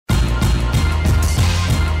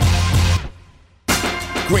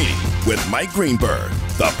Greeny with Mike Greenberg,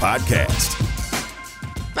 the podcast.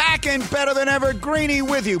 Back and better than ever, Greeny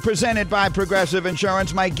with you, presented by Progressive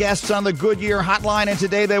Insurance. My guests on the Goodyear Hotline, and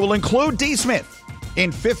today they will include D. Smith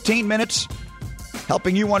in 15 minutes,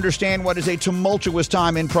 helping you understand what is a tumultuous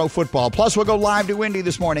time in pro football. Plus, we'll go live to Indy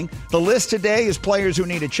this morning. The list today is players who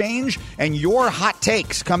need a change, and your hot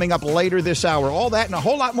takes coming up later this hour. All that and a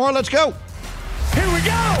whole lot more. Let's go. Here we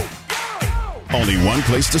go. Only one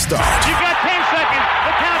place to start. You've got 10 seconds.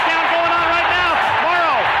 The countdown going on right now.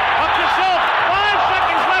 Morrow up to Schultz. 5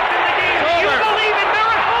 seconds left in the game. Do you believe in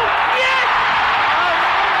miracles? Yes!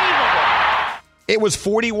 Unbelievable. It was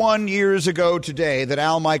 41 years ago today that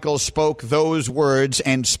Al Michaels spoke those words,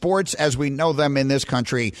 and sports as we know them in this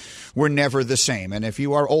country were never the same. And if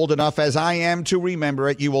you are old enough as I am to remember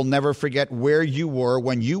it, you will never forget where you were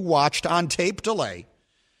when you watched on tape delay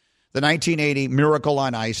the 1980 Miracle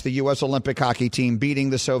on Ice, the U.S. Olympic hockey team beating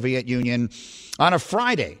the Soviet Union on a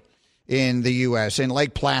Friday in the U.S. in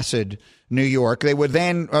Lake Placid, New York. They would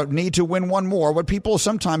then need to win one more. What people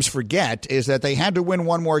sometimes forget is that they had to win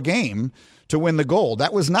one more game to win the gold.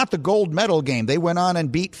 That was not the gold medal game. They went on and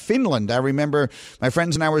beat Finland. I remember my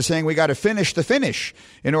friends and I were saying we got to finish the finish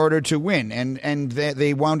in order to win. And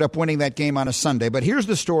they wound up winning that game on a Sunday. But here's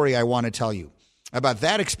the story I want to tell you about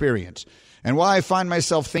that experience and why I find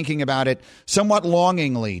myself thinking about it somewhat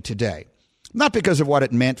longingly today. Not because of what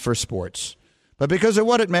it meant for sports, but because of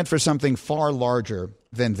what it meant for something far larger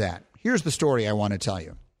than that. Here's the story I want to tell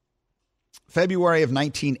you. February of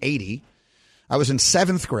 1980, I was in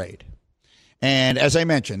 7th grade. And as I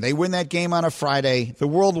mentioned, they win that game on a Friday. The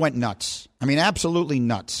world went nuts. I mean, absolutely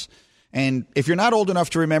nuts. And if you're not old enough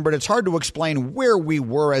to remember it, it's hard to explain where we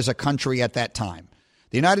were as a country at that time.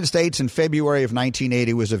 The United States in February of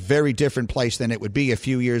 1980 was a very different place than it would be a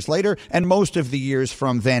few years later, and most of the years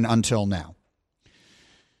from then until now.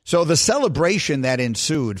 So the celebration that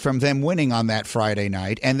ensued from them winning on that Friday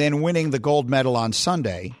night and then winning the gold medal on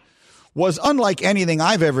Sunday was unlike anything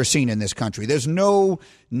I've ever seen in this country. There's no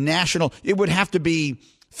national, it would have to be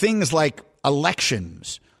things like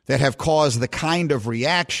elections that have caused the kind of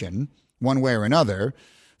reaction, one way or another,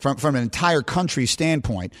 from an entire country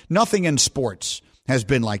standpoint. Nothing in sports has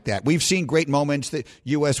been like that. We've seen great moments, the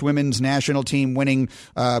U.S. women's national team winning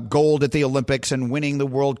gold at the Olympics and winning the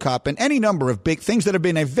World Cup and any number of big things that have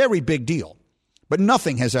been a very big deal. But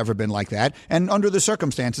nothing has ever been like that. And under the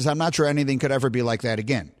circumstances, I'm not sure anything could ever be like that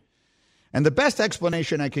again. And the best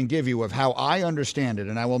explanation I can give you of how I understand it,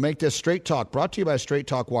 and I will make this Straight Talk, brought to you by Straight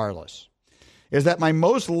Talk Wireless, is that my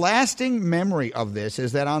most lasting memory of this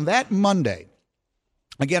is that on that Monday,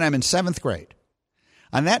 again, I'm in 7th grade.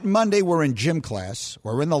 On that Monday, we're in gym class.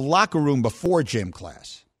 We're in the locker room before gym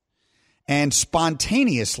class. And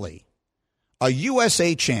spontaneously, a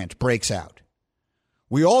USA chant breaks out.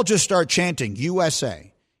 We all just start chanting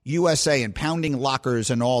USA, USA, and pounding lockers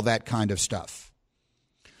and all that kind of stuff.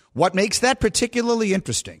 What makes that particularly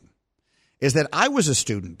interesting is that I was a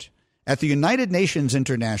student at the United Nations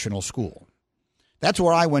International School. That's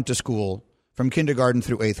where I went to school from kindergarten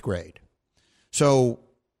through 8th grade. So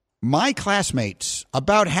my classmates,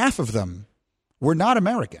 about half of them, were not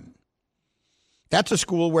American. That's a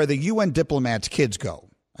school where the UN diplomats' kids go.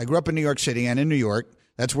 I grew up in New York City, and in New York,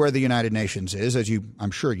 that's where the United Nations is, as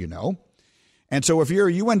I'm sure you know. And so if you're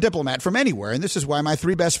a UN diplomat from anywhere, and this is why my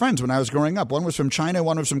 3 best friends when I was growing up, one was from China,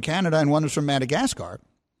 one was from Canada, and one was from Madagascar,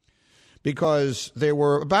 because there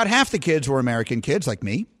were about half the kids were American kids like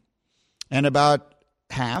me, and about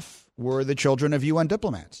half were the children of UN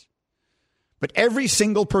diplomats. But every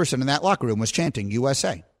single person in that locker room was chanting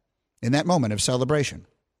USA in that moment of celebration.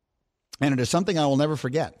 And it is something I will never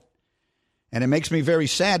forget. And it makes me very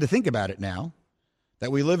sad to think about it now,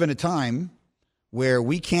 that we live in a time where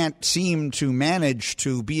we can't seem to manage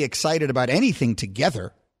to be excited about anything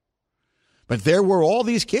together. But there were all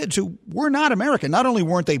these kids who were not American. Not only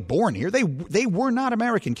weren't they born here, they were not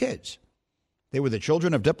American kids. They were the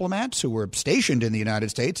children of diplomats who were stationed in the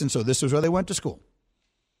United States, and so this was where they went to school.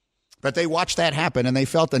 But they watched that happen, and they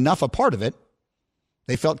felt enough a part of it.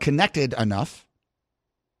 They felt connected enough,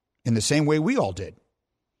 in the same way we all did,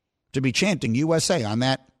 to be chanting USA on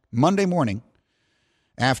that Monday morning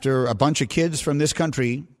after a bunch of kids from this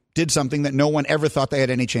country did something that no one ever thought they had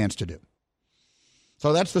any chance to do.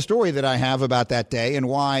 So that's the story that I have about that day, and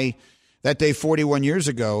why that day 41 years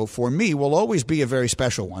ago, for me, will always be a very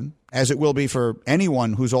special one, as it will be for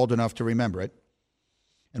anyone who's old enough to remember it.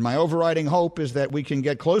 And my overriding hope is that we can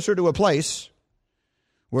get closer to a place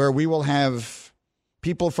where we will have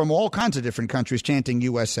people from all kinds of different countries chanting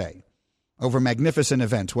USA over magnificent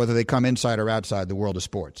events, whether they come inside or outside the world of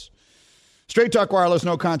sports. Straight Talk Wireless,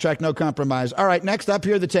 no contract, no compromise. All right, next up,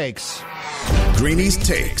 here are the takes. Greeny's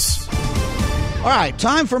Takes. All right,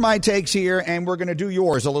 time for my takes here, and we're going to do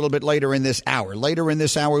yours a little bit later in this hour. Later in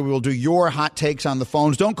this hour, we will do your hot takes on the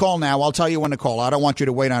phones. Don't call now. I'll tell you when to call. I don't want you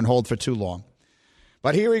to wait on hold for too long.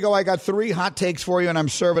 But here we go. I got 3 hot takes for you, and I'm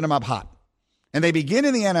serving them up hot. And they begin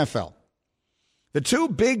in the NFL. The 2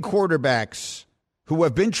 big quarterbacks who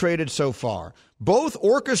have been traded so far both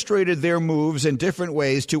orchestrated their moves in different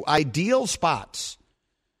ways to ideal spots.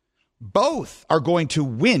 Both are going to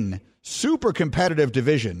win super competitive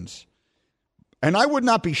divisions. And I would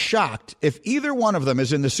not be shocked if either one of them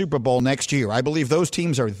is in the Super Bowl next year. I believe those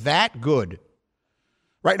teams are that good.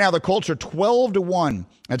 Right now, the Colts are 12-1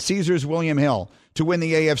 at Caesars William Hill to win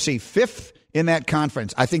the AFC, 5th in that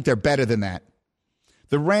conference. I think they're better than that.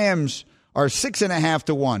 The Rams are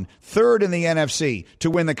 6.5-1, 3rd in the NFC to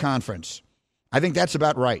win the conference. I think that's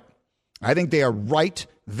about right. I think they are right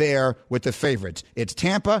there with the favorites. It's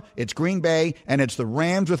Tampa, it's Green Bay, and it's the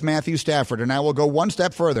Rams with Matthew Stafford. And I will go one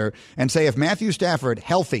step further and say if Matthew Stafford,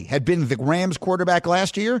 healthy, had been the Rams quarterback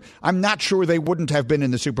last year, I'm not sure they wouldn't have been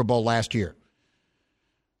in the Super Bowl last year.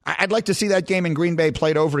 I'd like to see that game in Green Bay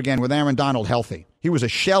played over again with Aaron Donald healthy. He was a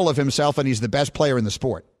shell of himself, and he's the best player in the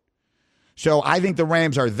sport. So I think the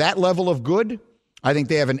Rams are that level of good. I think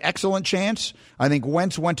they have an excellent chance. I think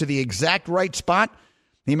Wentz went to the exact right spot.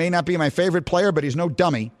 He may not be my favorite player, but he's no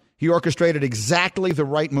dummy. He orchestrated exactly the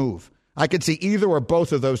right move. I could see either or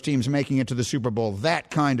both of those teams making it to the Super Bowl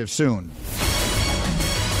that kind of soon.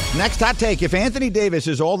 Next hot take. If Anthony Davis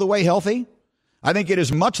is all the way healthy, I think it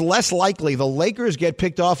is much less likely the Lakers get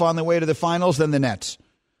picked off on the way to the finals than the Nets.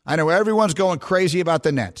 I know everyone's going crazy about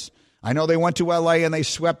the Nets. I know they went to L.A. and they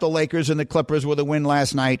swept the Lakers and the Clippers with a win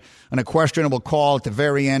last night and a questionable call at the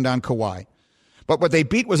very end on Kawhi. But what they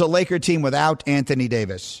beat was a Laker team without Anthony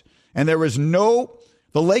Davis. And the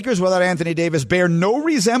Lakers without Anthony Davis bear no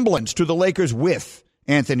resemblance to the Lakers with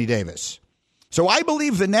Anthony Davis. So I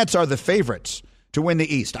believe the Nets are the favorites to win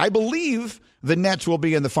the East. I believe the Nets will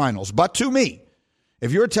be in the finals. But to me,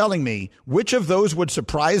 if you're telling me which of those would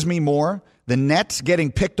surprise me more, the Nets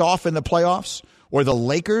getting picked off in the playoffs or the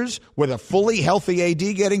Lakers with a fully healthy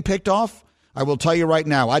AD getting picked off, I will tell you right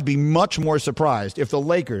now, I'd be much more surprised if the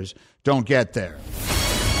Lakers don't get there.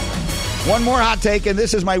 One more hot take, and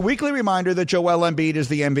this is my weekly reminder that Joel Embiid is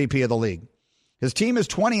the MVP of the league. His team is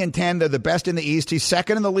 20-10. They're the best in the East. He's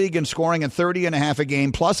second in the league in scoring at 30.5 a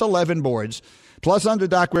game, plus 11 boards. Plus, under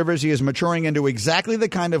Doc Rivers, he is maturing into exactly the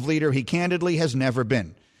kind of leader he candidly has never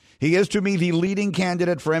been. He is, to me, the leading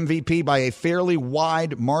candidate for MVP by a fairly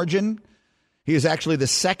wide margin. He is actually the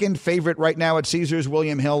second favorite right now at Caesars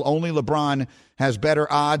William Hill. Only LeBron has better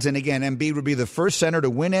odds. And again, Embiid would be the first center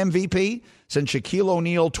to win MVP since Shaquille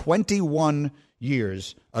O'Neal 21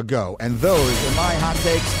 years ago. And those are my hot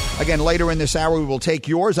takes. Again, later in this hour, we will take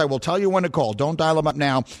yours. I will tell you when to call. Don't dial them up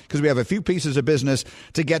now because we have a few pieces of business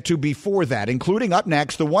to get to before that, including up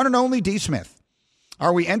next, the one and only D. Smith.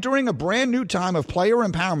 Are we entering a brand new time of player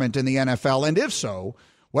empowerment in the NFL? And if so,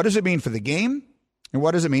 what does it mean for the game? And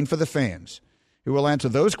what does it mean for the fans? He will answer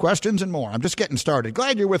those questions and more. I'm just getting started.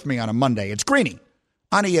 Glad you're with me on a Monday. It's Greeny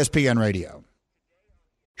on ESPN Radio.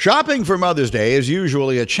 Shopping for Mother's Day is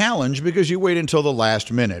usually a challenge because you wait until the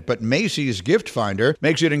last minute, but Macy's Gift Finder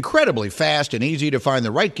makes it incredibly fast and easy to find the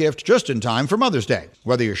right gift just in time for Mother's Day.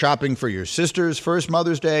 Whether you're shopping for your sister's first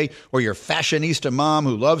Mother's Day or your fashionista mom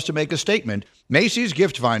who loves to make a statement, Macy's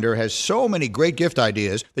Gift Finder has so many great gift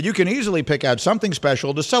ideas that you can easily pick out something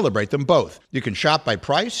special to celebrate them both. You can shop by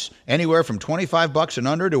price, anywhere from $25 and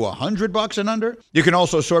under to $100 and under. You can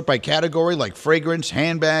also sort by category like fragrance,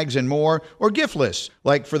 handbags, and more, or gift lists,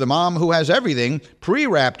 like for the mom who has everything,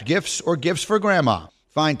 pre-wrapped gifts or gifts for grandma.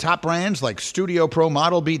 Find top brands like Studio Pro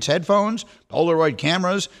Model Beats headphones, Polaroid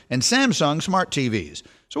cameras, and Samsung smart TVs.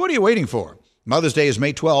 So what are you waiting for? Mother's Day is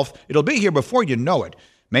May 12th. It'll be here before you know it.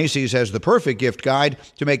 Macy's has the perfect gift guide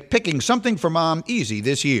to make picking something for mom easy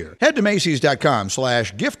this year. Head to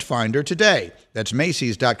Macys.com/giftfinder today. That's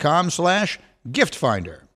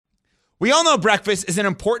Macys.com/giftfinder. We all know breakfast is an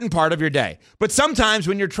important part of your day, but sometimes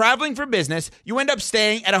when you're traveling for business, you end up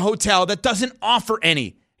staying at a hotel that doesn't offer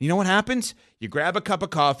any. You know what happens? You grab a cup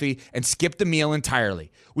of coffee and skip the meal entirely.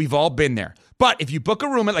 We've all been there. But if you book a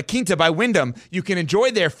room at La Quinta by Wyndham, you can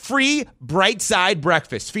enjoy their free Bright Side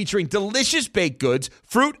breakfast featuring delicious baked goods,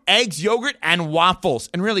 fruit, eggs, yogurt, and waffles.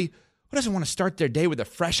 And really, who doesn't want to start their day with a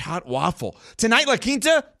fresh, hot waffle? Tonight, La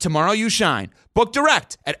Quinta, tomorrow you shine. Book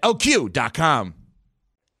direct at LQ.com.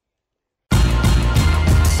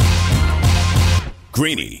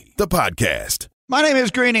 Greeny, the podcast. My name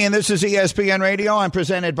is Greeny, and this is ESPN Radio. I'm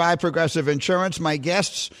presented by Progressive Insurance. My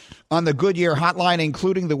guests on the Goodyear Hotline,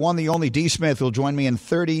 including the one, the only D. Smith, will join me in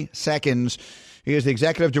 30 seconds. He is the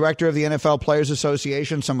executive director of the NFL Players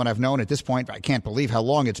Association, someone I've known at this point. I can't believe how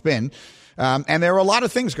long it's been. And there are a lot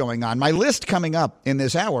of things going on. My list coming up in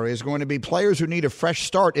this hour is going to be players who need a fresh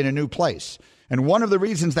start in a new place. And one of the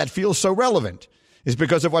reasons that feels so relevant is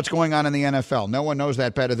because of what's going on in the NFL. No one knows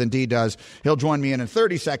that better than D does. He'll join me in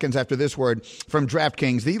 30 seconds after this word from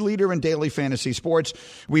DraftKings, the leader in daily fantasy sports.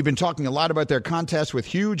 We've been talking a lot about their contests with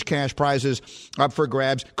huge cash prizes up for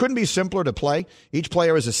grabs. Couldn't be simpler to play. Each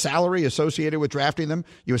player has a salary associated with drafting them.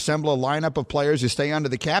 You assemble a lineup of players. You stay under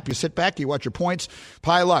the cap. You sit back. You watch your points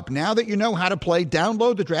pile up. Now that you know how to play,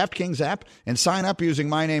 download the DraftKings app and sign up using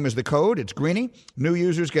my name as the code. It's Greeny. New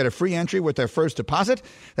users get a free entry with their first deposit.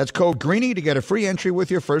 That's code Greeny to get a free entry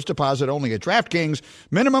with your first deposit only at DraftKings.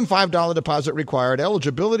 Minimum $5 deposit required.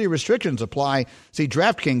 Eligibility restrictions apply. See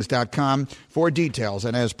DraftKings.com for details.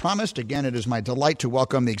 And as promised, again, it is my delight to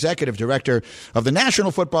welcome the executive director of the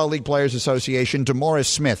National Football League Players Association, DeMaurice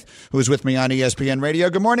Smith, who is with me on ESPN Radio.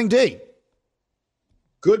 Good morning, D.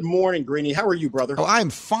 Good morning, Greeny. How are you, brother? Oh, I'm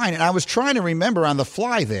fine. And I was trying to remember on the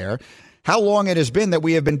fly there how long it has been that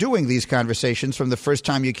we have been doing these conversations from the first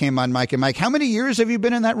time you came on Mike and Mike. How many years have you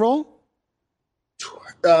been in that role?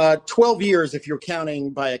 12 years if you're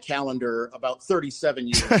counting by a calendar, about 37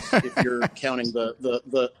 years if you're counting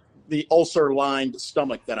the ulcer-lined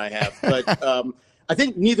stomach that I have. But I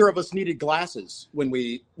think neither of us needed glasses when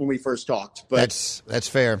we first talked. But that's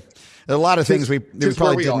fair. A lot of things we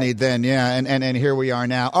probably didn't need then, yeah, and here we are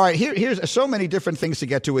now. All right, here's so many different things to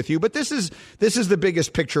get to with you, but this is the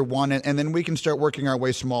biggest picture one, and then we can start working our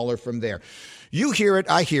way smaller from there. You hear it,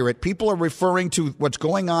 I hear it. People are referring to what's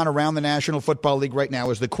going on around the National Football League right now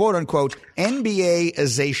as the quote-unquote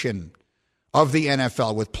NBA-ization of the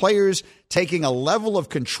NFL, with players taking a level of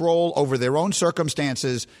control over their own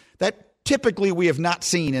circumstances that typically we have not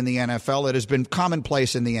seen in the NFL. It has been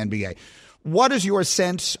commonplace in the NBA. What is your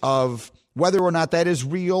sense of whether or not that is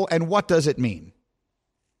real, and what does it mean?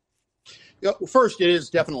 Yeah, well, first, it is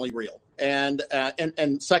definitely real. And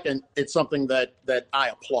second, it's something that I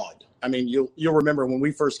applaud. I mean, you'll remember when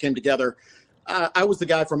we first came together, I was the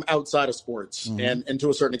guy from outside of sports. Mm-hmm. And to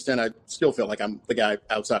a certain extent, I still feel like I'm the guy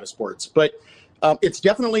outside of sports. But it's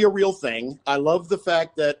definitely a real thing. I love the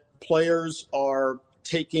fact that players are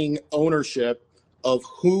taking ownership of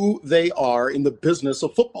who they are in the business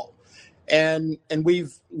of football. And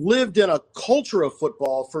we've lived in a culture of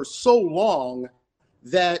football for so long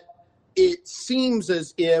that it seems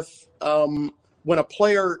as if when a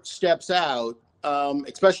player steps out,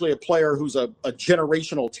 especially a player who's a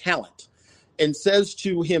generational talent, and says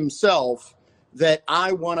to himself that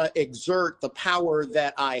I want to exert the power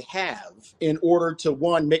that I have in order to,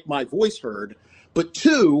 one, make my voice heard, but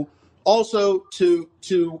two, also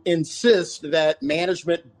to insist that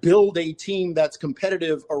management build a team that's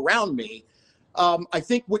competitive around me. I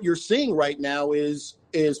think what you're seeing right now is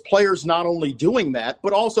players not only doing that,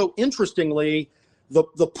 but also, interestingly, the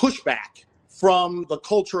pushback from the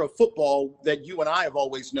culture of football that you and I have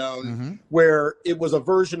always known, mm-hmm. where it was a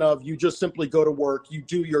version of you just simply go to work, you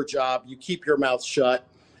do your job, you keep your mouth shut,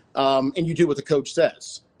 and you do what the coach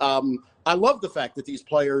says. I love the fact that these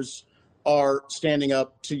players are standing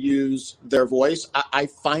up to use their voice. I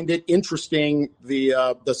find it interesting, the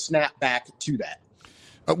snapback to that.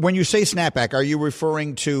 When you say snapback, are you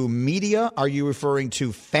referring to media? Are you referring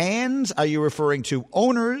to fans? Are you referring to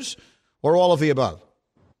owners, or all of the above?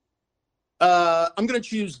 I'm going to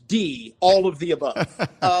choose D, all of the above.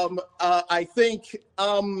 I think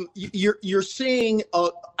you're seeing,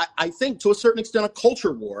 I think to a certain extent, a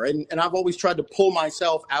culture war. And I've always tried to pull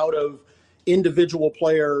myself out of individual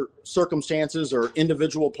player circumstances or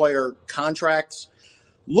individual player contracts.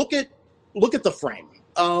 Look at the frame.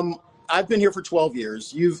 I've been here for 12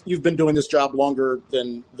 years. You've been doing this job longer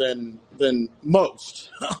than most.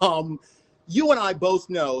 You and I both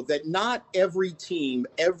know that not every team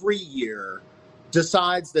every year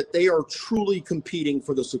decides that they are truly competing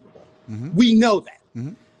for the Super Bowl. Mm-hmm. We know that.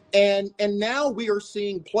 Mm-hmm. And now we are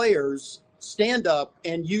seeing players stand up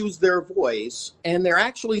and use their voice, and they're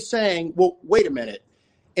actually saying, well, wait a minute.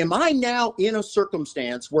 Am I now in a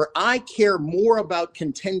circumstance where I care more about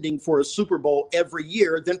contending for a Super Bowl every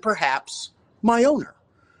year than perhaps my owner?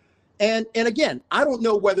 And again, I don't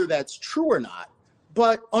know whether that's true or not.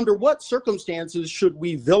 But under what circumstances should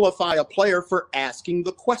we vilify a player for asking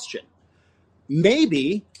the question?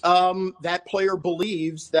 Maybe that player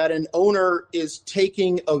believes that an owner is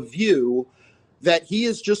taking a view that he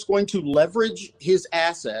is just going to leverage his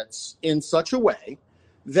assets in such a way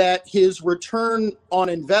that his return on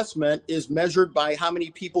investment is measured by how many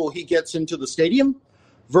people he gets into the stadium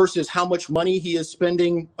versus how much money he is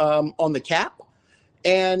spending on the cap.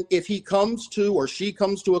 And if he comes to, or she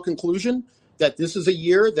comes to, a conclusion that this is a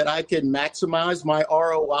year that I can maximize my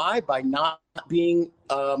ROI by not being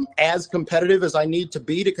as competitive as I need to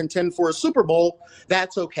be to contend for a Super Bowl,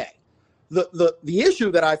 that's okay. The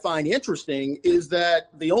issue that I find interesting is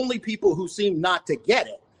that the only people who seem not to get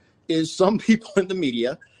it is some people in the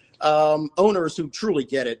media, owners who truly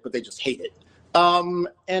get it, but they just hate it,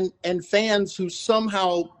 and fans who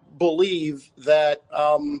somehow believe that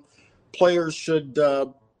players should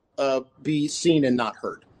be seen and not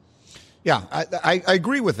heard. Yeah, I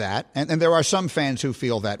agree with that, and there are some fans who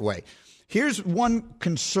feel that way. Here's one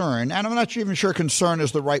concern, and I'm not even sure concern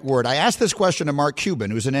is the right word. I asked this question to Mark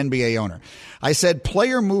Cuban, who's an NBA owner. I said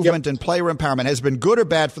player movement and player empowerment has been good or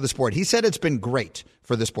bad for the sport. He said it's been great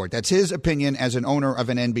for the sport. That's his opinion as an owner of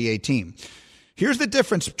an NBA team. Here's the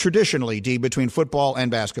difference traditionally, D, between football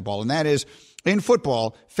and basketball, and that is in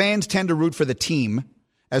football, fans tend to root for the team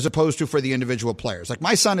as opposed to for the individual players. Like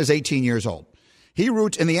my son is 18 years old. He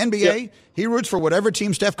roots in the NBA. He roots for whatever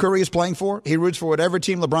team Steph Curry is playing for. He roots for whatever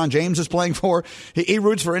team LeBron James is playing for. He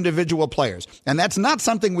roots for individual players. And that's not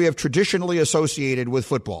something we have traditionally associated with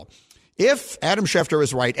football. If Adam Schefter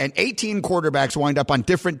is right and 18 quarterbacks wind up on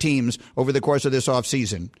different teams over the course of this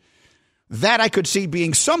offseason, that I could see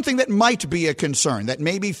being something that might be a concern, that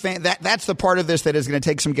maybe that's the part of this that is going to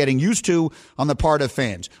take some getting used to on the part of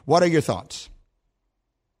fans. What are your thoughts?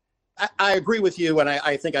 I agree with you, and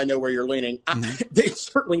I think I know where you're leaning.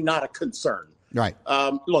 It's certainly not a concern. Right.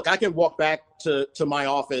 Look, I can walk back to my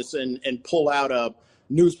office and pull out a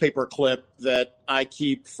newspaper clip that I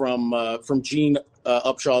keep from Gene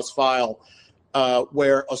Upshaw's file,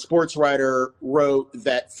 where a sports writer wrote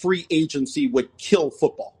that free agency would kill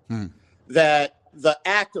football. That the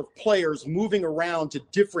act of players moving around to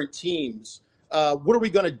different teams. What are we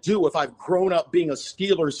going to do if I've grown up being a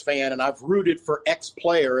Steelers fan and I've rooted for X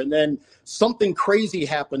player and then something crazy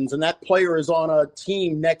happens and that player is on a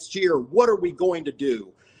team next year? What are we going to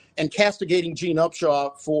do? And castigating Gene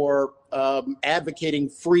Upshaw for advocating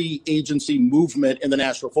free agency movement in the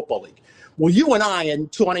National Football League. Well, you and I in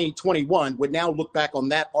 2021 would now look back on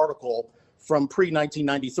that article from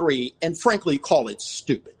pre-1993 and frankly call it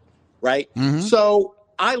stupid, right? So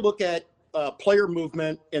I look at player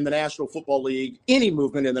movement in the National Football League, any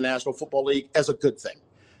movement in the National Football League, as a good thing.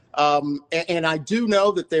 And I do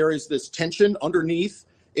know that there is this tension underneath.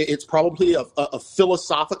 It's probably a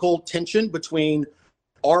philosophical tension between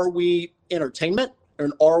are we entertainment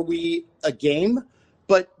and are we a game?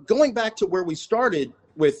 But going back to where we started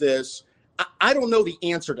with this, I don't know the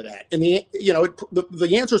answer to that. And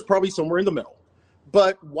the answer is probably somewhere in the middle.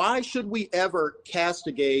 But why should we ever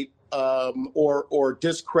castigate or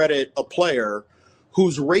discredit a player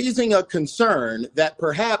who's raising a concern that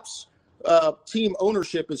perhaps team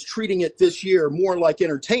ownership is treating it this year more like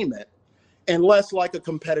entertainment and less like a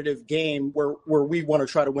competitive game where we want to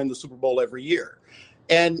try to win the Super Bowl every year?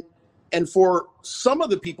 And for some of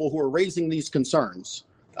the people who are raising these concerns,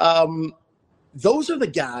 those are the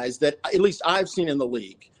guys that, at least I've seen in the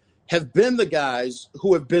league, have been the guys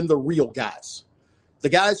who have been the real guys. The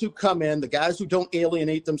guys who come in, the guys who don't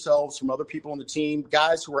alienate themselves from other people on the team,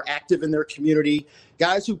 guys who are active in their community,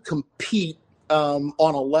 guys who compete on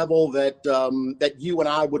a level that you and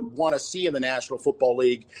I would want to see in the National Football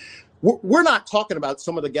League. We're not talking about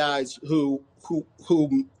some of the guys who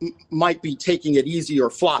might be taking it easy or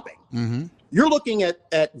flopping. You're looking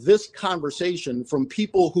at this conversation from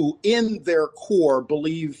people who in their core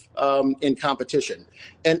believe in competition.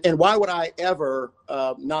 And why would I ever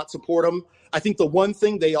not support them? I think the one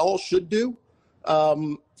thing they all should do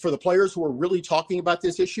for the players who are really talking about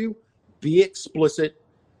this issue, be explicit,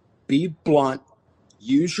 be blunt,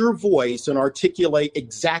 use your voice and articulate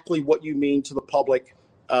exactly what you mean to the public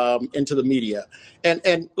and to the media.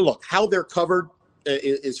 And look, how they're covered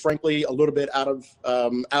is frankly a little bit out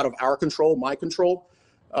of our control, my control.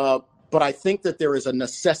 But I think that there is a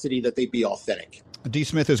necessity that they be authentic. D.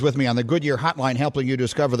 Smith is with me on the Goodyear Hotline, helping you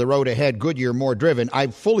discover the road ahead. Goodyear, more driven. I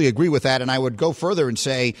fully agree with that, and I would go further and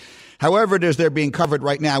say, however it is they're being covered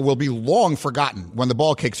right now will be long forgotten when the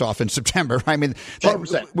ball kicks off in September. I mean,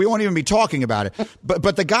 we won't even be talking about it.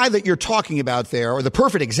 But the guy that you're talking about there, or the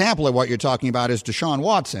perfect example of what you're talking about, is Deshaun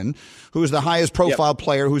Watson, who is the highest profile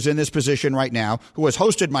player who's in this position right now, who has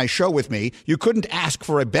hosted my show with me. You couldn't ask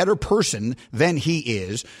for a better person than he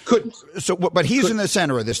is. Couldn't. So, but he's in the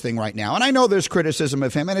center of this thing right now. And I know there's criticism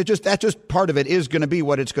of him, and that just part of it is going to be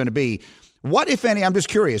what it's going to be. What, if any, I'm just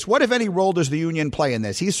curious, what, if any, role does the union play in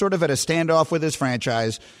this? He's sort of at a standoff with his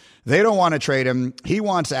franchise. They don't want to trade him. He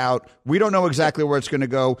wants out. We don't know exactly where it's going to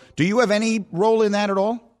go. Do you have any role in that at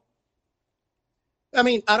all? I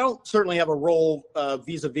mean, I don't certainly have a role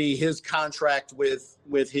vis-a-vis his contract with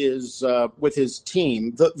his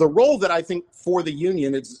team. The role that I think for the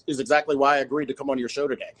union is exactly why I agreed to come on your show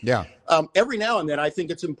today. Yeah. Every now and then, I think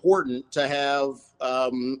it's important to have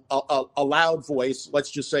a loud voice. Let's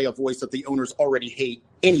just say a voice that the owners already hate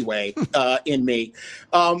anyway in me.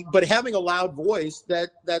 But having a loud voice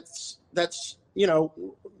that's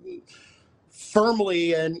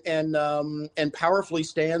firmly and powerfully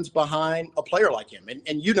stands behind a player like him.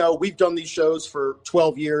 And we've done these shows for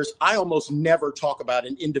 12 years. I almost never talk about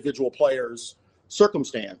an individual player's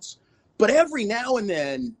circumstance. But every now and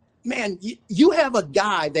then, man, you have a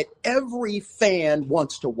guy that every fan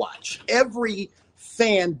wants to watch. Every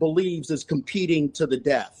fan believes is competing to the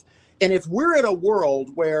death. And if we're in a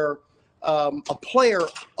world where a player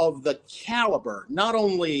of the caliber, not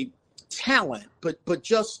only talent, but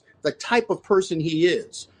just the type of person he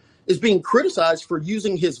is being criticized for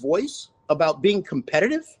using his voice about being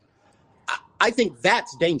competitive, I think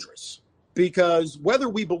that's dangerous, because whether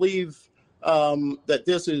we believe that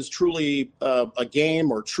this is truly a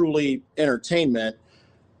game or truly entertainment,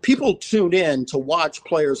 people tune in to watch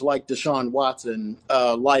players like Deshaun Watson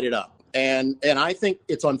light it up. And I think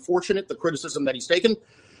it's unfortunate, the criticism that he's taken.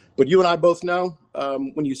 But you and I both know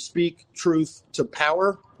when you speak truth to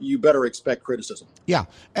power, you better expect criticism. Yeah,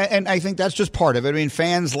 and I think that's just part of it. I mean,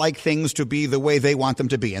 fans like things to be the way they want them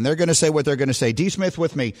to be, and they're going to say what they're going to say. D. Smith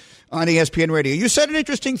with me on ESPN Radio. You said an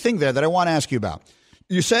interesting thing there that I want to ask you about.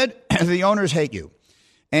 You said the owners hate you.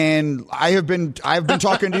 And I've been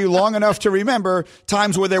talking to you long enough to remember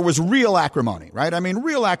times where there was real acrimony, right? I mean,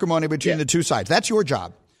 real acrimony between the two sides. That's your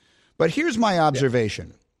job. But here's my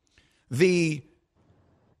observation. The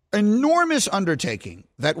enormous undertaking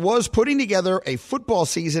that was putting together a football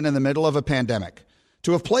season in the middle of a pandemic,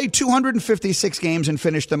 to have played 256 games and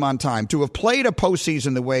finished them on time, to have played a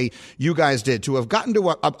postseason the way you guys did, to have gotten to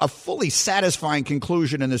a fully satisfying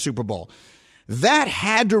conclusion in the Super Bowl, that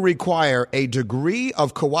had to require a degree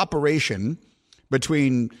of cooperation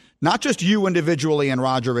between not just you individually and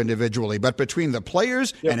Roger individually, but between the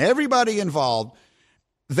players and everybody involved.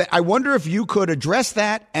 That I wonder if you could address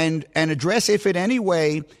that and address if in any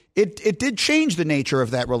way it did change the nature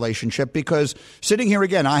of that relationship, because sitting here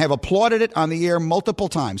again, I have applauded it on the air multiple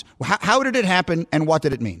times. How did it happen and what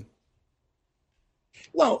did it mean?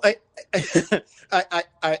 Well,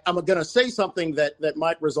 I'm going to say something that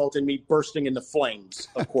might result in me bursting into flames,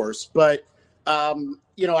 of course. But,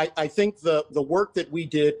 I think the work that we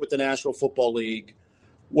did with the National Football League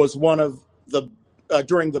was one of the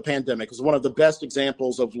during the pandemic was one of the best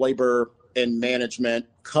examples of labor and management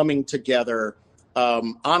coming together,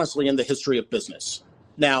 honestly, in the history of business.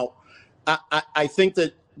 Now, I think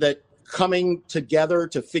that coming together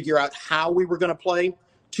to figure out how we were going to play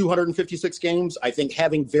 256 games, I think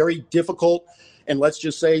having very difficult and let's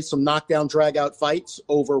just say some knockdown, drag-out fights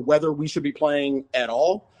over whether we should be playing at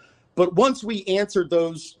all. But once we answered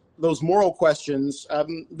those moral questions,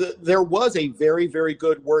 there was a very, very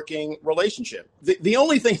good working relationship. The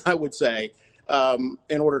only thing I would say,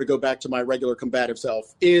 in order to go back to my regular combative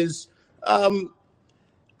self, is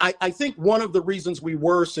I think one of the reasons we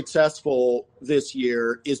were successful this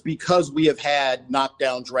year is because we have had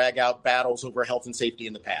knockdown, drag-out battles over health and safety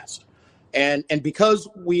in the past. And because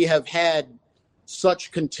we have had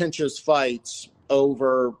such contentious fights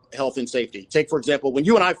over health and safety. Take, for example, when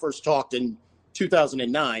you and I first talked in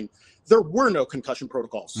 2009, there were no concussion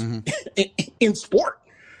protocols in sport.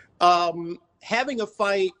 Having a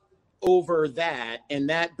fight over that and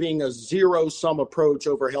that being a zero-sum approach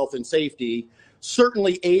over health and safety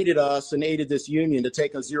certainly aided us and aided this union to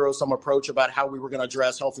take a zero-sum approach about how we were going to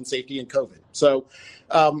address health and safety in COVID. So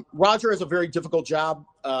Roger has a very difficult job.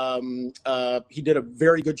 He did a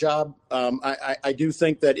very good job. I do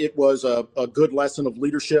think that it was a good lesson of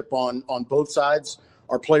leadership on both sides,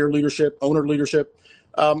 our player leadership, owner leadership.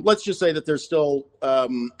 Let's just say that there's still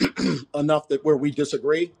enough that where we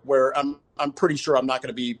disagree, where I'm pretty sure I'm not going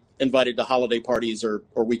to be invited to holiday parties or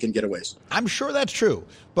weekend getaways. I'm sure that's true,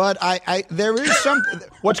 but there is something.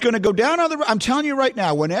 What's going to go down on the? I'm telling you right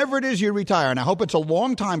now, whenever it is you retire, and I hope it's a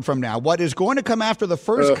long time from now, what is going to come after the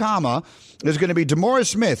first comma is going to be DeMaurice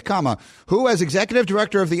Smith, comma, who, as executive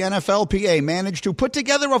director of the NFLPA, managed to put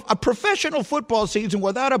together a professional football season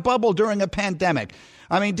without a bubble during a pandemic.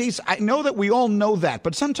 I mean, Dees, I know that we all know that,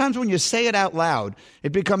 but sometimes when you say it out loud,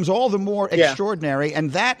 it becomes all the more extraordinary,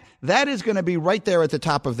 and that is going to be right there at the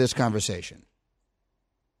top of this conversation.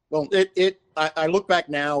 Well, I look back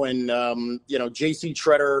now, and J.C.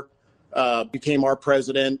 Treader became our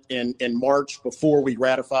president in March before we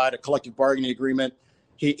ratified a collective bargaining agreement.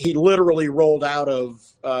 He literally rolled out of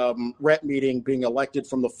rep meeting, being elected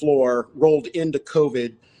from the floor, rolled into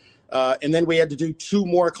COVID. And then we had to do 2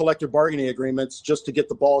 more collective bargaining agreements just to get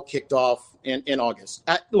the ball kicked off in August.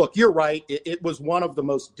 Look, you're right. It was one of the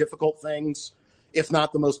most difficult things, if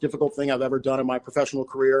not the most difficult thing I've ever done in my professional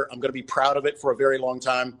career. I'm going to be proud of it for a very long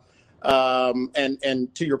time.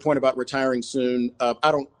 And to your point about retiring soon,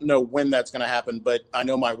 I don't know when that's going to happen, but I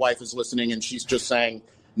know my wife is listening and she's just saying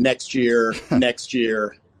next year, next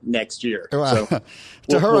year. Next year. Well, so,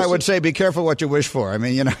 to her, I would say, be careful what you wish for. I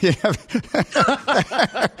mean, you have,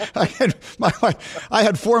 I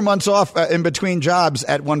had 4 months off in between jobs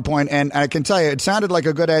at one point, and I can tell you, it sounded like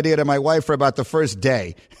a good idea to my wife for about the first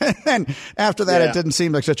day. And after that, It didn't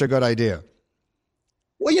seem like such a good idea.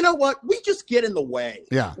 Well, you know what? We just get in the way.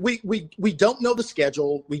 Yeah. We don't know the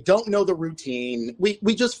schedule. We don't know the routine.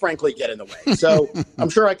 We just frankly get in the way. So I'm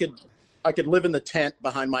sure I could live in the tent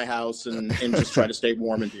behind my house and just try to stay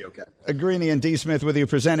warm and be okay. Greeny and D. Smith with you,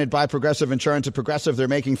 presented by Progressive Insurance. At Progressive, they're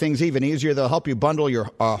making things even easier. They'll help you bundle your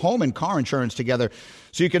home and car insurance together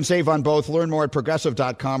so you can save on both. Learn more at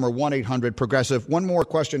Progressive.com or 1-800-PROGRESSIVE. One more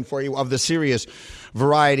question for you of the serious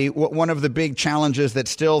variety. One of the big challenges that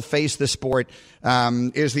still face the sport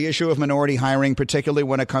is the issue of minority hiring, particularly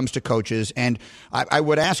when it comes to coaches. And I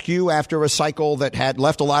would ask you, after a cycle that had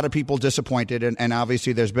left a lot of people disappointed, and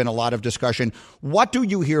obviously there's been a lot of discussion, what do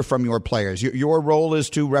you hear from your players? Your role is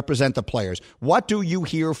to represent the players. What do you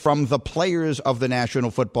hear from the players of the National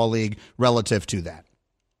Football League relative to that?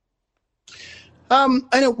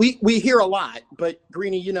 I know we hear a lot, but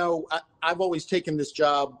Greeny, I've always taken this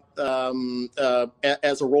job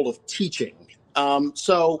as a role of teaching.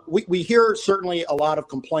 So we hear certainly a lot of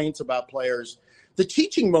complaints about players. The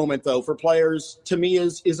teaching moment, though, for players, to me,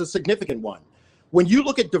 is a significant one. When you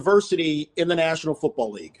look at diversity in the National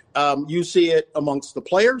Football League, you see it amongst the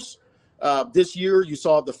players. This year, you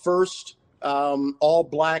saw the first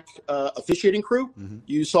all-black officiating crew. Mm-hmm.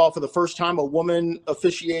 You saw for the first time a woman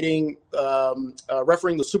officiating,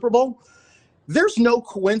 refereeing the Super Bowl. There's no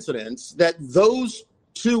coincidence that those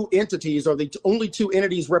 2 entities are the only 2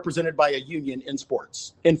 entities represented by a union in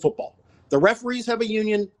sports, in football. The referees have a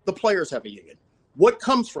union, the players have a union. What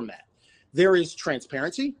comes from that? There is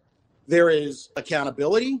transparency. There is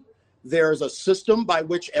accountability. There's a system by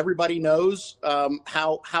which everybody knows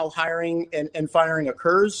how hiring and firing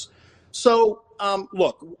occurs. So,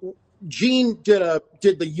 look, Gene did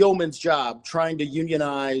the yeoman's job trying to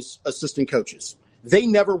unionize assistant coaches. They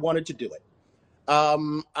never wanted to do it.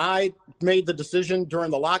 I made the decision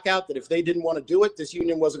during the lockout that if they didn't want to do it, this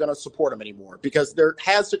union wasn't going to support them anymore, because there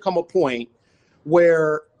has to come a point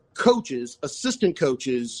where coaches, assistant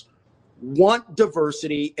coaches, want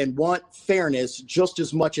diversity and want fairness just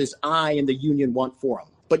as much as I and the union want for them.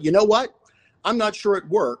 But you know what? I'm not sure it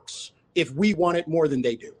works if we want it more than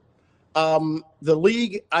they do. The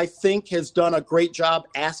league, I think, has done a great job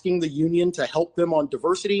asking the union to help them on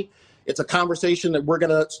diversity. It's a conversation that we're going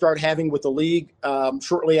to start having with the league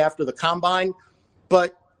shortly after the combine.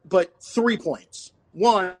 But 3 points.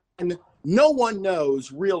 One, no one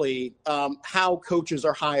knows really how coaches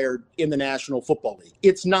are hired in the National Football League.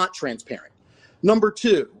 It's not transparent. Number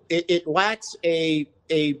 2, it lacks a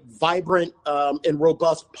vibrant and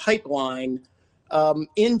robust pipeline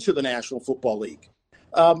into the National Football League.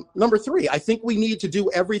 Number 3, I think we need to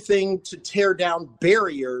do everything to tear down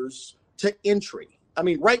barriers to entry. I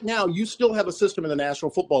mean, right now, you still have a system in the National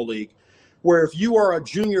Football League where if you are a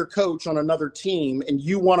junior coach on another team and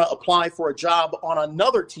you want to apply for a job on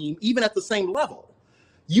another team, even at the same level,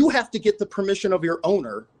 you have to get the permission of your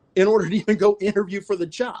owner in order to even go interview for the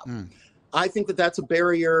job. I think that that's a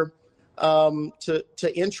barrier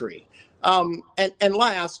to entry. And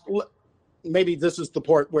last, maybe this is the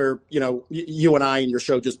part where, you and I and your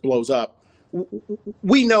show just blows up.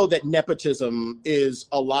 We know that nepotism is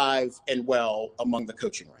alive and well among the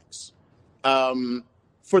coaching ranks.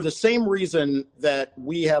 For the same reason that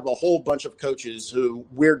we have a whole bunch of coaches who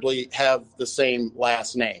weirdly have the same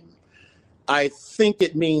last name, I think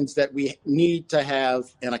it means that we need to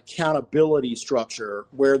have an accountability structure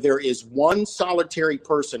where there is one solitary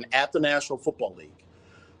person at the National Football League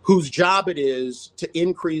whose job it is to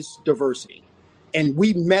increase diversity. And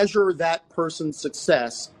we measure that person's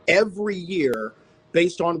success every year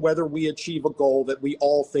based on whether we achieve a goal that we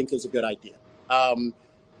all think is a good idea.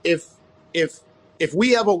 If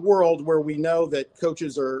we have a world where we know that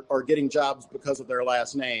coaches are getting jobs because of their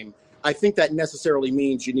last name, I think that necessarily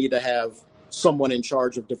means you need to have someone in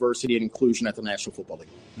charge of diversity and inclusion at the National Football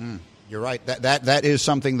League. You're right. That is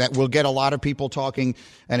something that will get a lot of people talking,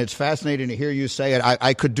 and it's fascinating to hear you say it.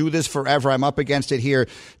 I could do this forever. I'm up against it here.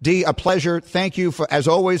 D, a pleasure. Thank you, as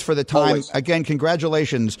always, for the time. Always. Again,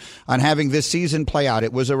 congratulations on having this season play out.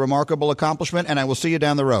 It was a remarkable accomplishment, and I will see you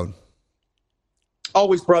down the road.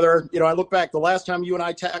 Always, brother. I look back, the last time you and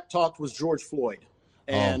I talked was George Floyd.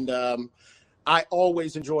 And I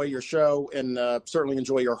always enjoy your show and certainly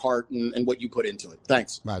enjoy your heart and what you put into it.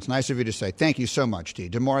 Thanks. Wow, it's nice of you to say. Thank you so much, D.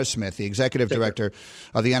 DeMaurice Smith, the executive director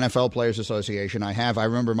of the NFL Players Association. I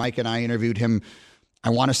remember Mike and I interviewed him.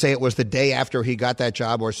 I want to say it was the day after he got that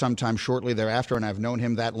job or sometime shortly thereafter, and I've known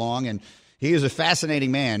him that long. And he is a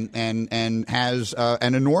fascinating man and has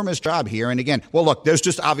an enormous job here. And again, well, look, there's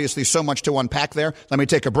just obviously so much to unpack there. Let me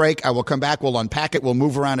take a break. I will come back. We'll unpack it. We'll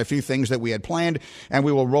move around a few things that we had planned, and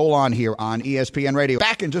we will roll on here on ESPN Radio.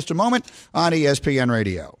 Back in just a moment on ESPN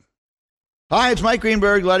Radio. Hi, it's Mike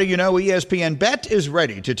Greenberg letting you know ESPN Bet is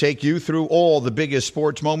ready to take you through all the biggest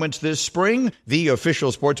sports moments this spring. The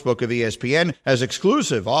official sportsbook of ESPN has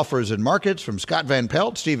exclusive offers and markets from Scott Van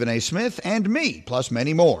Pelt, Stephen A. Smith, and me, plus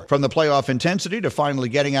many more. From the playoff intensity to finally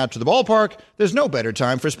getting out to the ballpark, there's no better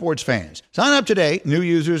time for sports fans. Sign up today. New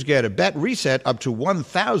users get a bet reset up to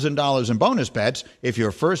 $1,000 in bonus bets if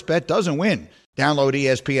your first bet doesn't win. Download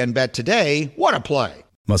ESPN Bet today. What a play.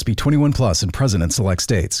 Must be 21 plus and present in select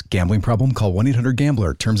states. Gambling problem? Call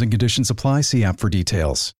 1-800-GAMBLER. Terms and conditions apply. See app for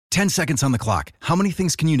details. 10 seconds on the clock. How many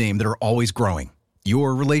things can you name that are always growing?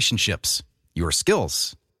 Your relationships, your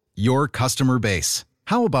skills, your customer base.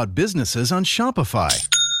 How about businesses on Shopify?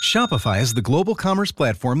 Shopify is the global commerce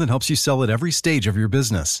platform that helps you sell at every stage of your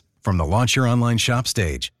business. From the launch your online shop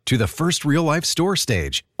stage to the first real-life store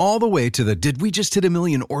stage, all the way to the did we just hit a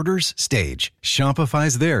million orders stage.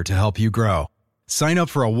 Shopify's there to help you grow. Sign up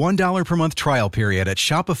for a $1 per month trial period at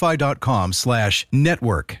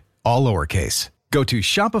shopify.com/network, all lowercase. Go to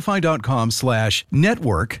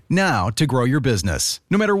shopify.com/network now to grow your business,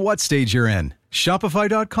 no matter what stage you're in.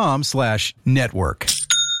 Shopify.com/network.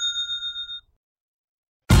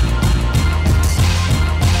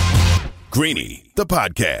 Greeny, the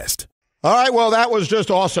podcast. All right, well, that was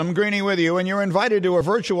just awesome. Greeny with you, and you're invited to a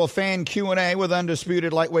virtual fan Q&A with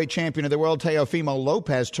undisputed lightweight champion of the world, Teofimo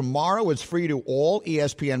Lopez. Tomorrow, it's free to all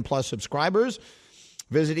ESPN Plus subscribers.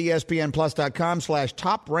 Visit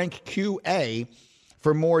ESPNplus.com/TopRankQA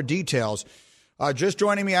for more details. Just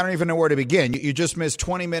joining me, I don't even know where to begin. You just missed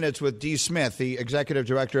 20 minutes with D. Smith, the executive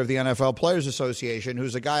director of the NFL Players Association,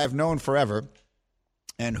 who's a guy I've known forever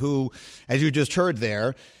and who, as you just heard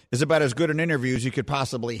there, is about as good an interview as you could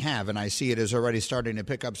possibly have. And I see it is already starting to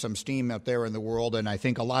pick up some steam out there in the world, and I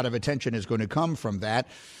think a lot of attention is going to come from that.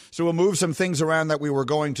 So we'll move some things around that we were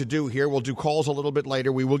going to do here. We'll do calls a little bit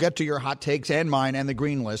later. We will get to your hot takes and mine and the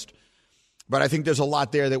green list. But I think there's a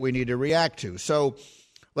lot there that we need to react to. So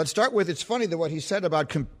let's start with, it's funny that what he said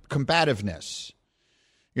about combativeness.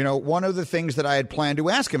 You know, one of the things that I had planned to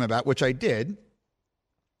ask him about, which I did,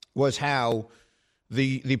 was how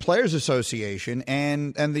the Players Association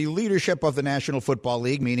and the leadership of the National Football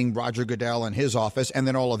League, meaning Roger Goodell and his office, and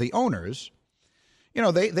then all of the owners, you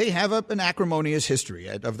know, they have an acrimonious history.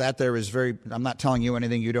 Of that there is I'm not telling you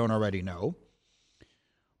anything you don't already know.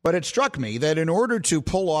 But it struck me that in order to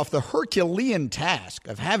pull off the Herculean task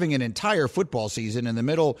of having an entire football season in the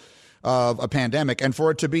middle of a pandemic, and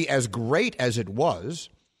for it to be as great as it was,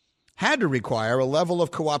 had to require a level of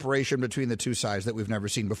cooperation between the two sides that we've never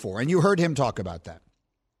seen before. And you heard him talk about that.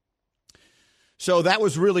 So that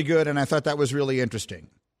was really good, and I thought that was really interesting.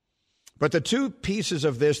 But the two pieces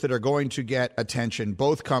of this that are going to get attention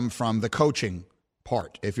both come from the coaching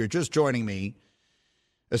part. If you're just joining me,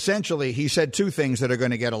 essentially he said two things that are going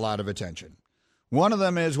to get a lot of attention. One of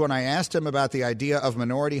them is when I asked him about the idea of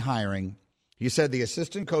minority hiring, he said the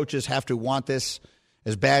assistant coaches have to want this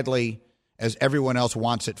as badly as everyone else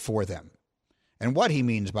wants it for them. And what he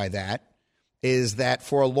means by that is that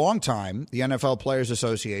for a long time, the NFL Players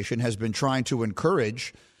Association has been trying to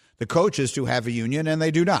encourage the coaches to have a union, and they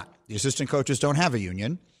do not. The assistant coaches don't have a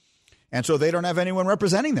union, and so they don't have anyone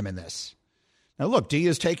representing them in this. Now, look, D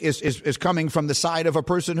is coming from the side of a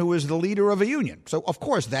person who is the leader of a union. So, of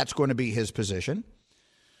course, that's going to be his position.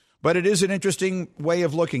 But it is an interesting way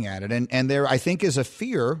of looking at it, and there, I think, is a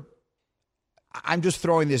fear. I'm just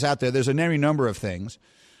throwing this out there. There's any number of things.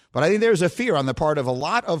 But I think there's a fear on the part of a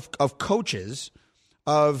lot of coaches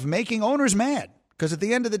of making owners mad. Because at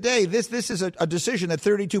the end of the day, this is a decision that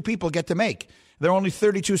 32 people get to make. There are only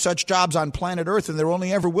 32 such jobs on planet Earth, and there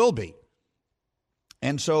only ever will be.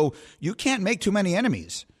 And so you can't make too many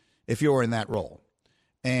enemies if you're in that role.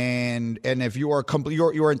 And if you are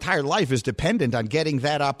your entire life is dependent on getting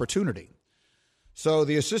that opportunity. So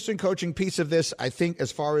the assistant coaching piece of this, I think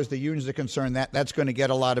as far as the unions are concerned, that's going to get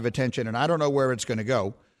a lot of attention, and I don't know where it's going to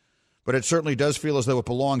go, but it certainly does feel as though it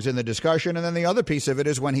belongs in the discussion. And then the other piece of it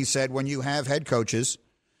is when he said when you have head coaches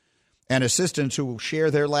and assistants who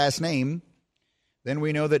share their last name, then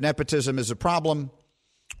we know that nepotism is a problem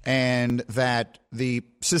and that the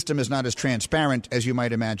system is not as transparent as you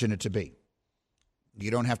might imagine it to be.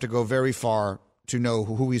 You don't have to go very far to know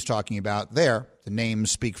who he's talking about there. The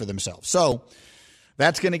names speak for themselves. So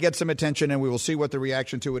that's going to get some attention, and we will see what the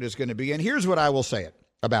reaction to it is going to be. And here's what I will say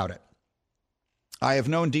about it. I have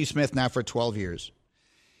known D. Smith now for 12 years.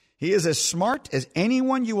 He is as smart as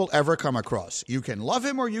anyone you will ever come across. You can love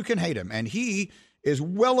him or you can hate him, and he is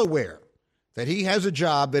well aware that he has a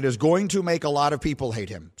job that is going to make a lot of people hate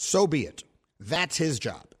him. So be it. That's his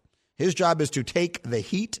job. His job is to take the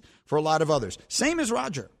heat for a lot of others. Same as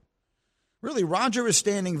Roger. Really, Roger is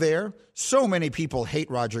standing there. So many people hate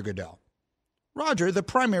Roger Goodell. Roger, the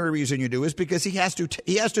primary reason you do is because he has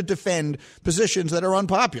to defend positions that are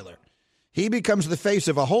unpopular. He becomes the face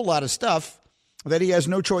of a whole lot of stuff that he has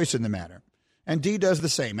no choice in the matter. And D does the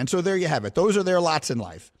same. And so there you have it. Those are their lots in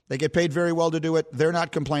life. They get paid very well to do it. They're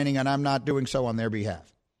not complaining, and I'm not doing so on their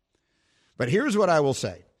behalf. But here's what I will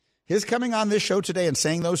say. His coming on this show today and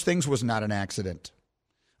saying those things was not an accident.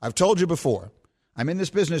 I've told you before, I'm in this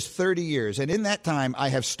business 30 years, and in that time, I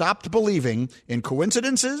have stopped believing in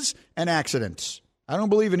coincidences and accidents. I don't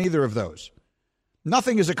believe in either of those.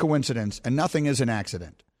 Nothing is a coincidence, and nothing is an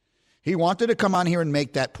accident. He wanted to come on here and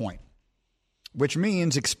make that point, which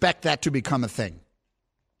means expect that to become a thing.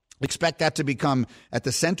 Expect that to become at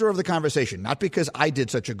the center of the conversation, not because I did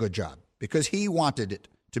such a good job, because he wanted it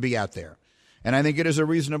to be out there. And I think it is a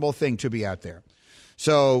reasonable thing to be out there.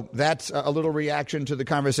 So that's a little reaction to the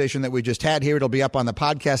conversation that we just had here. It'll be up on the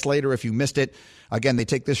podcast later if you missed it. Again, they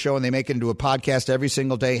take this show and they make it into a podcast every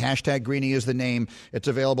single day. Hashtag Greeny is the name. It's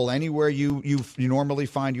available anywhere you normally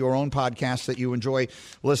find your own podcasts that you enjoy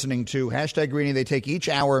listening to. Hashtag Greeny. They take each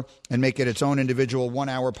hour and make it its own individual 1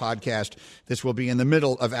 hour podcast. This will be in the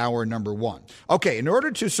middle of hour number 1. Okay, in order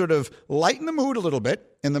to sort of lighten the mood a little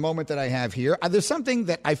bit in the moment that I have here, there's something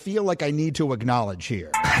that I feel like I need to acknowledge here.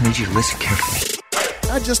 I need you to listen carefully.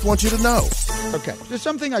 I just want you to know. Okay, there's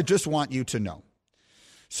something I just want you to know.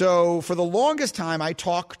 So for the longest time, I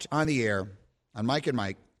talked on the air, on Mike and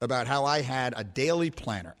Mike, about how I had a daily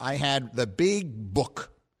planner. I had the big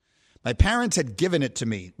book. My parents had given it to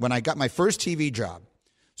me when I got my first TV job.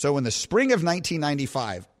 So in the spring of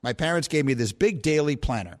 1995, my parents gave me this big daily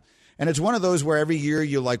planner. And it's one of those where every year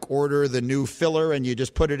you like order the new filler and you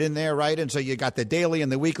just put it in there, right? And so you got the daily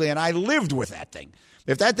and the weekly, and I lived with that thing.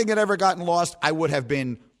 If that thing had ever gotten lost, I would have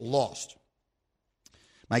been lost.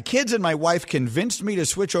 My kids and my wife convinced me to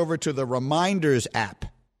switch over to the Reminders app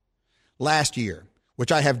last year,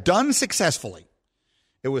 which I have done successfully.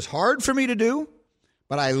 It was hard for me to do,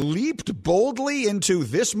 but I leaped boldly into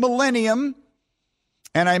this millennium,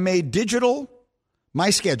 and I made digital my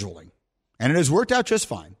scheduling, and it has worked out just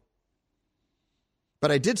fine.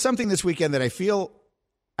 But I did something this weekend that I feel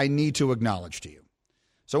I need to acknowledge to you.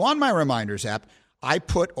 So on my Reminders app, I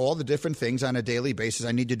put all the different things on a daily basis.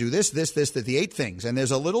 I need to do this, the 8 things. And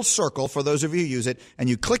there's a little circle for those of you who use it, and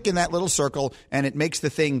you click in that little circle, and it makes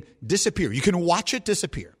the thing disappear. You can watch it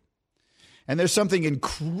disappear. And there's something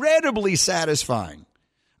incredibly satisfying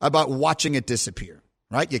about watching it disappear,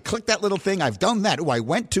 right? You click that little thing. I've done that. Oh, I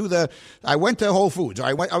went to Whole Foods.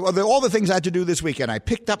 Or all the things I had to do this weekend. I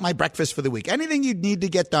picked up my breakfast for the week. Anything you need to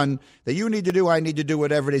get done that you need to do, I need to do,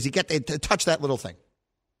 whatever it is. You get to touch that little thing.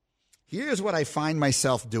 Here's what I find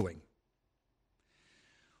myself doing.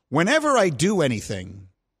 Whenever I do anything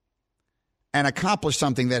and accomplish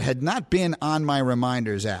something that had not been on my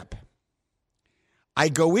Reminders app, I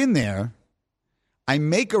go in there, I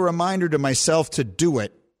make a reminder to myself to do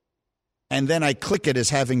it, and then I click it as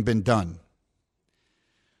having been done.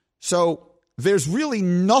 So there's really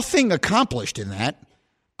nothing accomplished in that.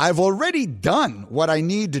 I've already done what I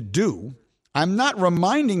need to do. I'm not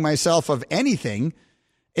reminding myself of anything.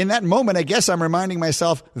 In that moment, I guess I'm reminding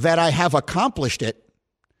myself that I have accomplished it,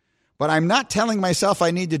 but I'm not telling myself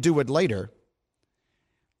I need to do it later.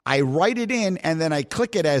 I write it in, and then I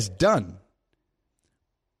click it as done.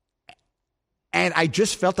 And I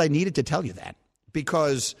just felt I needed to tell you that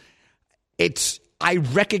because I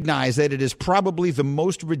recognize that it is probably the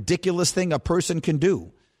most ridiculous thing a person can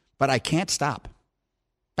do, but I can't stop.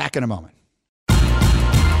 Back in a moment.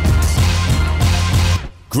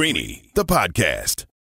 Greeny, the podcast.